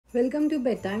Welcome to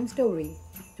Bedtime Story.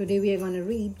 Today we are going to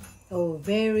read a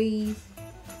very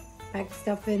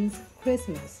McStuffins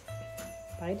Christmas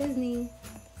by Disney.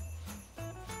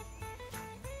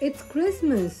 It's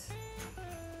Christmas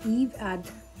Eve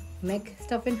at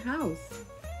McStuffin house.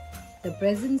 The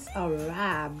presents are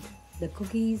wrapped, the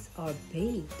cookies are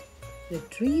baked, the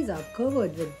trees are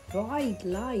covered with bright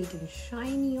light and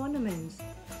shiny ornaments.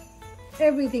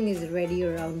 Everything is ready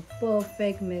around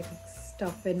perfect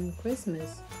McStuffin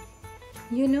Christmas.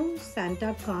 You know,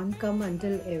 Santa can't come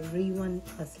until everyone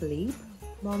asleep,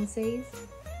 Mom says.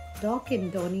 Doc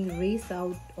and Donny race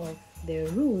out of their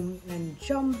room and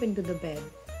jump into the bed.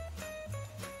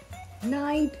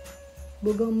 Night,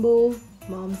 Bugumbo,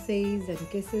 Mom says and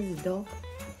kisses Doc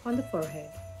on the forehead.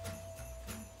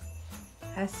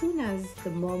 As soon as the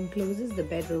mom closes the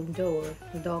bedroom door,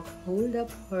 Doc holds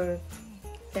up her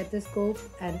stethoscope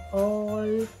and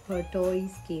all her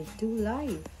toys came to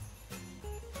life.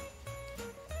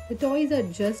 The toys are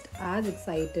just as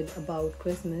excited about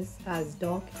Christmas as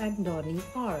Doc and Donny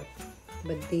are,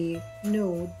 but they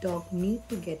know Doc needs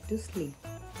to get to sleep.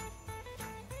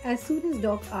 As soon as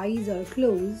Doc's eyes are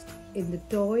closed and the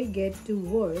toy get to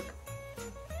work,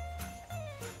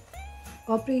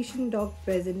 Operation Doc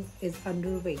Present is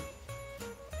underway,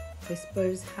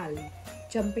 whispers Hallie,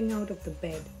 jumping out of the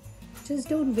bed. Just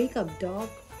don't wake up, Doc.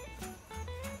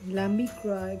 Lamby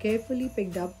carefully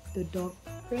picked up the Doc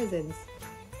presents.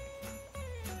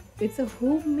 It's a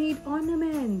homemade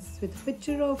ornaments with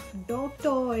picture of dog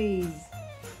toys.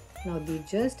 Now they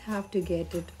just have to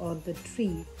get it on the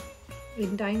tree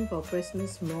in time for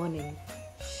Christmas morning.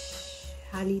 Shh,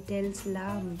 Hallie tells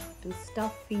Lamb to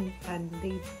Stuffy and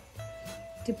they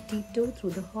tiptoe through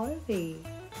the hallway.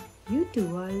 You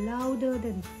two are louder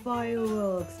than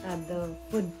fireworks at the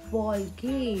football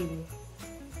game.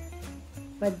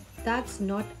 But that's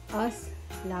not us,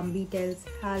 Lamby tells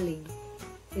Hallie.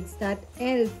 It's that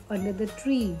elf under the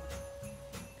tree.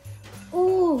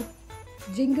 Oh,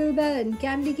 jingle bell and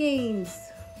candy canes,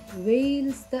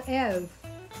 wails the elf.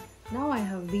 Now I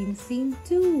have been seen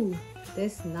too.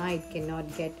 This night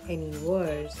cannot get any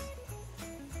worse.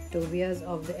 Tobias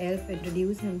of the elf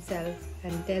introduce himself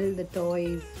and tell the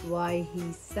toys why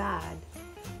he's sad.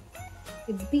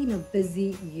 It's been a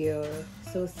busy year,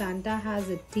 so Santa has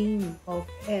a team of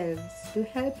elves to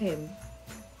help him.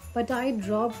 But I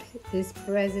dropped his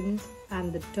present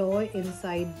and the toy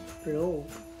inside broke,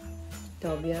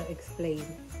 Tobias explained.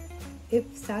 If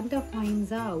Santa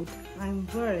finds out, I'm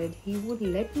worried he won't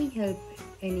let me help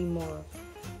anymore.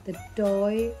 The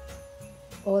toy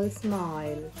all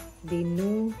smile. They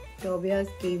know Tobias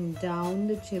came down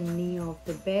the chimney of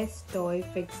the best toy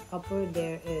fix-upper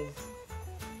there is.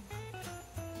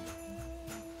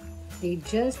 They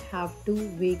just have to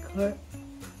wake her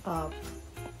up.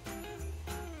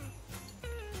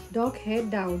 Doc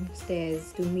head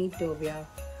downstairs to meet Tobias.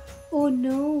 Oh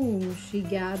no, she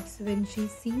gasps when she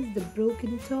sees the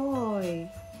broken toy.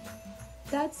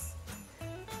 That's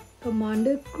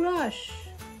Commander Crush.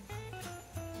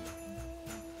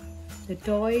 The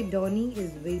toy Donny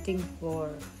is waiting for.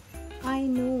 I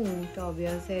know,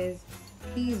 Tobias says.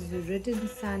 He's written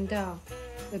Santa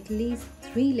at least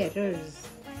 3 letters,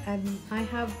 and I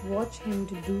have watched him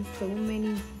to do so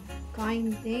many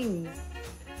kind things.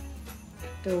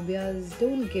 Tobias,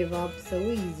 don't give up so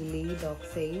easily, Doc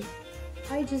says.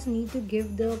 I just need to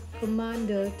give the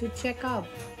commander to check up.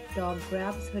 Doc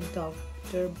grabs her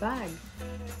doctor bag.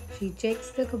 She checks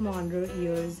the commander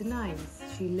ears and eyes.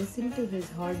 She listens to his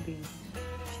heartbeat.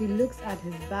 She looks at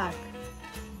his back.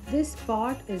 This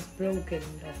part is broken,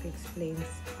 Doc explains.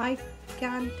 I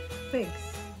can't fix,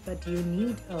 but you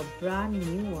need a brand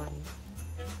new one.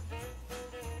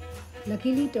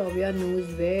 Luckily, Tobias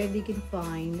knows where they can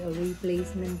find a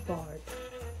replacement part.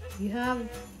 You have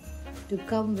to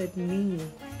come with me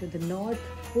to the North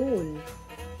Pole,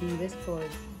 he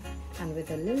whispered, and with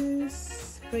a little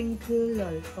sprinkle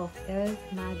of elf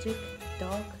magic,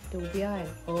 Doc, Tobias, and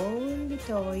all the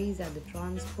toys are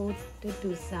transported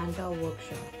to Santa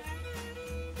workshop.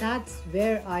 That's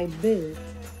where I built,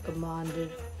 Commander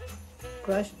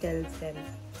Crush tells them.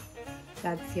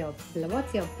 What's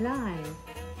your plan?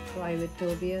 Private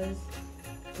Tobias.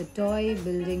 The toy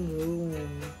building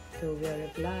room, Tobias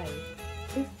replied.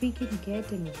 If we can get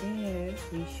in there,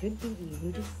 we should be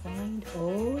able to find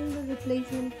all the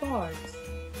replacement parts.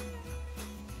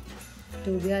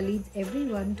 Tobias leads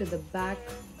everyone to the back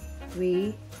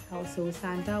way so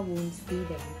Santa won't see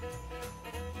them.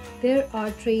 There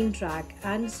are train track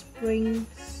and springs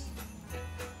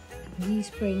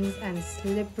and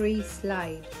slippery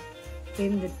slide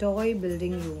in the toy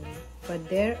building room, but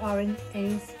there aren't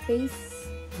any space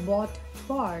bought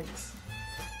parts.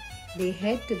 They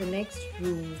head to the next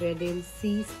room where they'll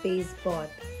see Spacebot.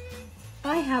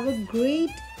 I have a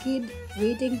great kid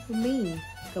waiting for me,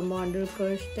 Commander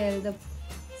Kirsch tells the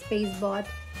Spacebot.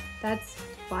 That's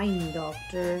fine,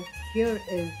 Doctor. Here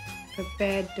is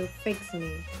prepared to fix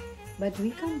me. But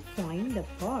we can't find the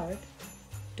part.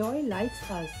 Toy likes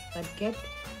us, but get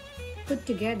put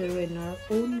together in our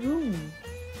own room.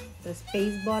 The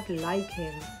Spacebot like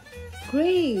him.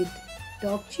 Great!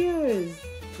 Doc cheers!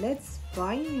 Let's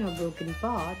find your broken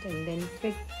part and then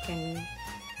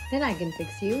I can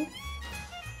fix you.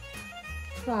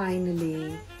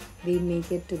 Finally, we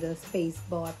make it to the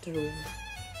Spacebot room.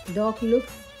 Doc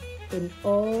looks in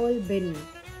all bin.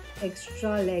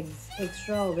 Extra legs,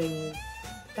 extra wings,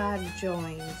 packed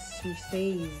joints, she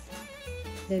says.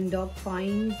 Then Doc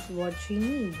finds what she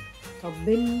needs. A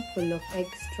bin full of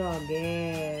extra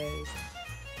gas.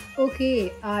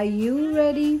 Okay, are you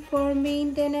ready for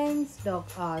maintenance? Doc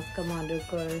asked Commander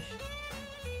Kirsch.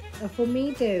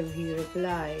 Affirmative, he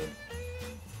replied.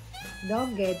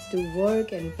 Doc gets to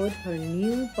work and put her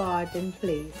new part in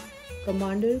place.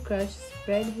 Commander Crush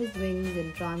spread his wings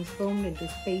and transformed into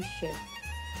spaceship.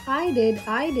 I did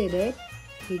it,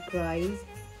 he cries.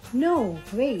 No,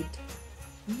 wait,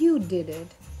 you did it.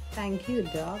 Thank you,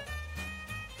 Doc.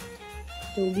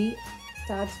 Toby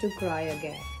starts to cry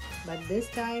again, but this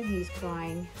time he's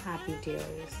crying happy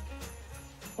tears.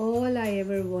 All I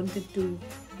ever wanted to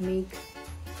make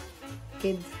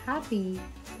kids happy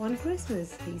on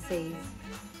Christmas, he says.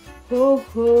 Ho,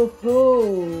 ho,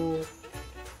 ho,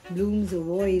 blooms a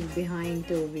voice behind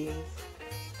Tobias.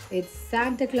 It's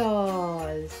Santa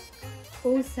Claus.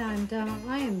 Oh, Santa,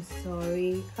 I am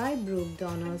sorry. I broke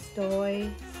Donna's toy,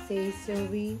 says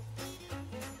Toby.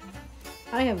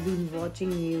 I have been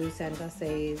watching you, Santa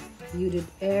says. You did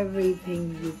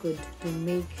everything you could to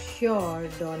make sure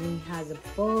Donny has a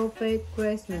perfect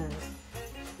Christmas.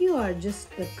 You are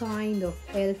just the kind of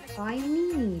elf I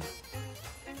need.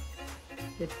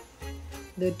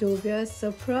 The Tobias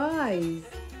surprise.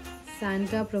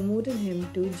 Santa promoted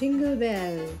him to Jingle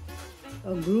Bell,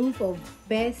 a group of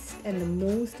best and the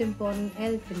most important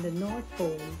elf in the North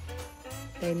Pole.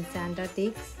 Then Santa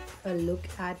takes a look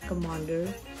at Commander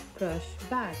Crush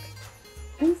back.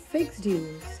 Who fixed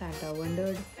you? Santa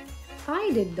wondered.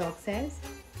 I did, Doc says.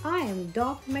 I am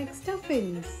Doc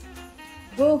McStuffins.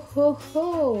 Ho ho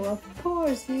ho, of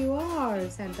course you are,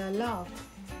 Santa laughed.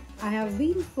 I have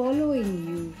been following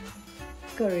you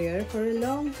career for a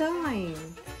long time.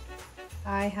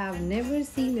 I have never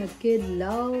seen a kid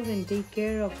love and take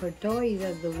care of her toys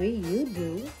as the way you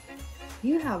do.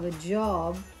 You have a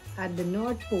job at the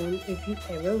North Pole if you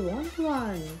ever want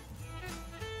one.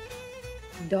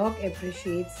 Doc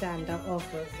appreciates Santa's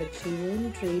offer, but she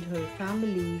won't trade her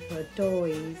family, her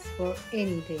toys for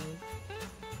anything.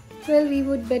 Well, we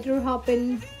would better hop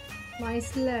in my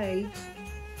sledge.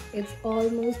 It's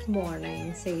almost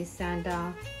morning, says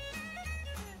Santa.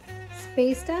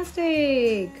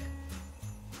 Space-tastic,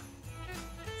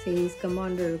 says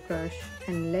Commander Crush,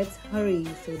 and let's hurry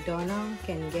so Donna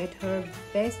can get her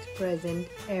best present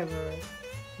ever,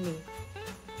 me.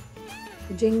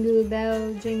 Jingle bell,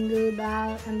 and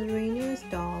the reindeer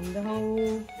storm the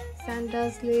hoe.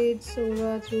 Santa's sleigh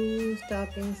soared through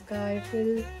starking sky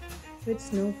filled with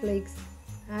snowflakes,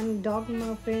 and Doc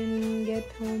Muffin get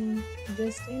home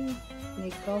just in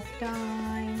nick of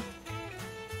time.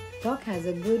 Doc has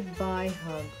a goodbye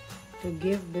hug to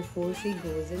give before she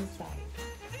goes inside.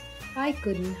 I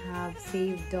couldn't have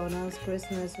saved Donna's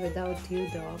Christmas without you,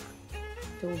 Doc,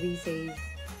 Toby says,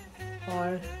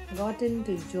 or gotten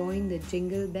to join the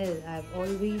Jingle Bell. I've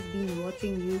always been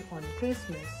watching you on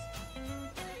Christmas.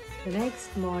 The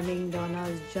next morning,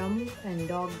 Donna's jumped and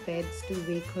Doc beds to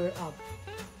wake her up.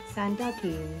 Santa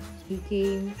came. He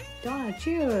came. Donna,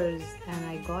 cheers! And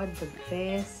I got the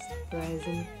best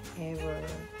present ever.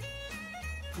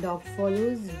 Doc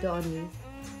follows Donny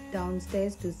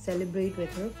downstairs to celebrate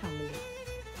with her family.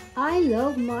 I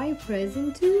love my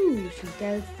present too, she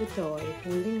tells the toy,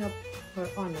 holding up her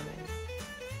ornaments.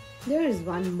 There is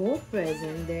one more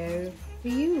present there for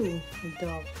you,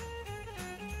 Doc,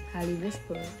 Hallie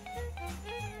whispered.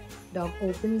 Doc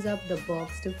opens up the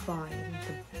box to find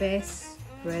the best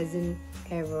present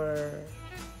ever.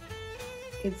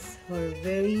 It's her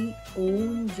very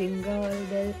own Jingle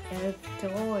Bell elf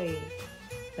toy.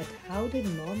 But how did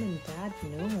Mom and Dad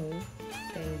know?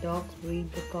 Then Doc read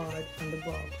the card on the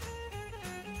box.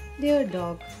 Dear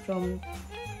Doc, from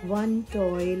one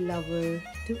toy lover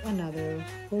to another.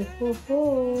 Ho ho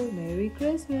ho! Merry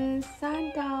Christmas,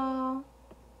 Santa!